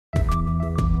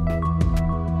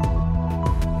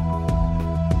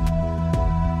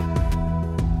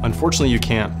Unfortunately, you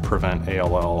can't prevent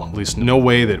ALL, at least no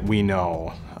way that we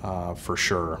know for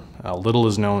sure. Little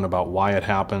is known about why it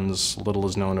happens, little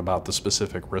is known about the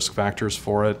specific risk factors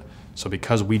for it. So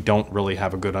because we don't really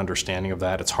have a good understanding of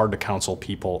that, it's hard to counsel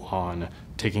people on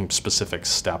taking specific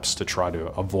steps to try to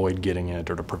avoid getting it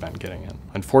or to prevent getting it.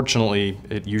 Unfortunately,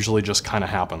 it usually just kind of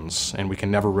happens, and we can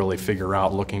never really figure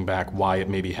out, looking back, why it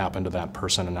maybe happened to that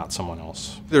person and not someone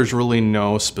else. There's really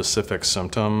no specific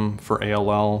symptom for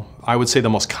ALL. I would say the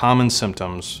most common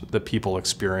symptoms that people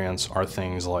experience are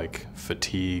things like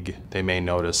fatigue. They may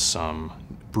notice some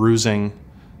bruising.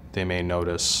 They may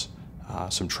notice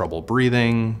some trouble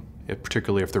breathing,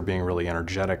 particularly if they're being really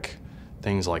energetic.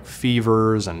 Things like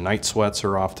fevers and night sweats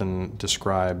are often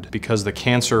described. Because the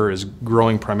cancer is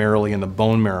growing primarily in the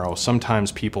bone marrow,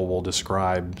 sometimes people will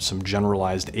describe some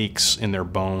generalized aches in their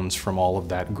bones from all of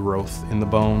that growth in the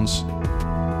bones.